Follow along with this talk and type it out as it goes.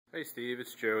Hey Steve,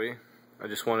 it's Joey. I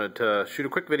just wanted to shoot a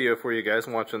quick video for you guys.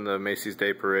 I'm watching the Macy's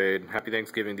Day Parade. Happy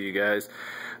Thanksgiving to you guys.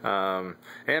 And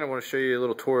I want to show you a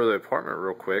little tour of the apartment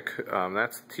real quick.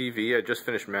 That's the TV. I just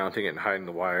finished mounting it and hiding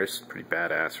the wires. Pretty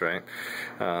badass, right?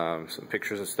 Some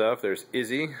pictures and stuff. There's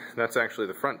Izzy. That's actually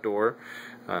the front door.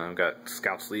 Got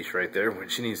Scout's leash right there when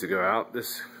she needs to go out.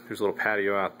 There's a little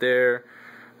patio out there.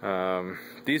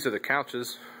 These are the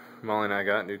couches. Molly and I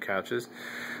got new couches.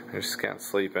 There's Scout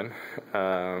sleeping.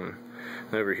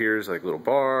 Over here is like a little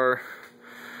bar.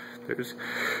 There's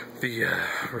the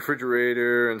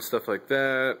refrigerator and stuff like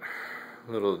that.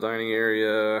 Little dining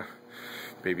area.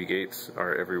 Baby gates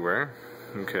are everywhere.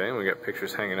 Okay, we got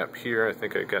pictures hanging up here. I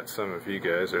think I got some of you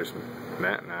guys. There's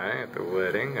Matt and I at the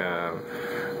wedding.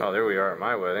 Oh, there we are at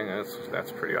my wedding.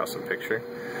 That's a pretty awesome picture.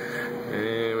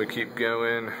 And we keep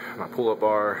going. My pull-up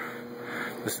bar.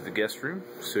 This is the guest room,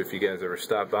 so if you guys ever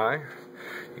stop by,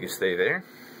 you can stay there.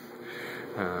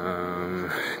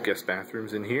 Guest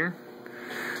bathrooms in here.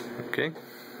 Okay,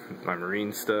 my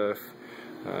marine stuff.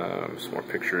 Some more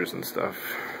pictures and stuff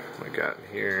we got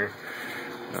here.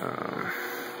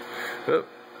 Oh,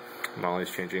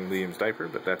 Molly's changing Liam's diaper,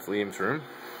 but that's Liam's room.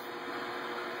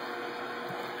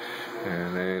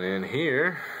 And then in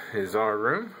here is our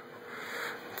room.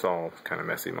 It's all kind of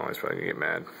messy. Molly's probably gonna get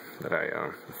mad that I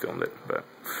filmed it,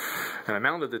 and I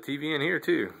mounted the TV in here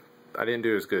too. I didn't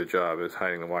do as good a job as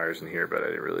hiding the wires in here, but I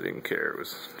really didn't care. It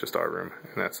was just our room,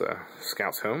 and that's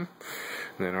Scout's home.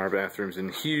 And then our bathroom's in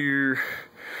here.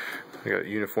 I got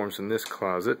uniforms in this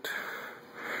closet,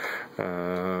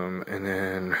 and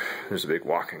then there's a big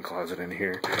walk-in closet in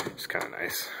here. It's kind of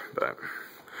nice, but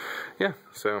yeah.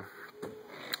 So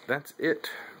that's it.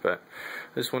 But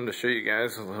I just wanted to show you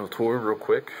guys a little tour real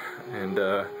quick and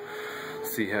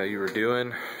see how you were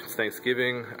doing. It's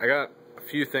Thanksgiving. I got a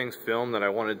few things filmed that I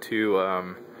wanted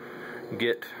to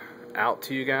get out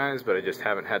to you guys, but I just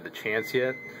haven't had the chance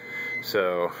yet.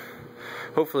 So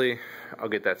hopefully I'll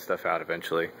get that stuff out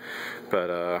eventually.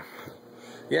 But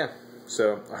yeah,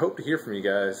 so I hope to hear from you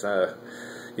guys.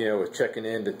 You know, with checking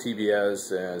into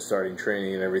TBS and starting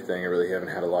training and everything, I really haven't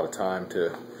had a lot of time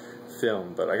to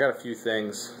film, but I got a few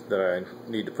things that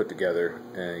I need to put together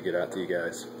and get out to you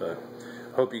guys. But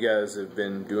hope you guys have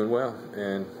been doing well,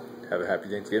 and have a happy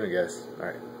Thanksgiving, guys.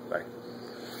 Alright, bye.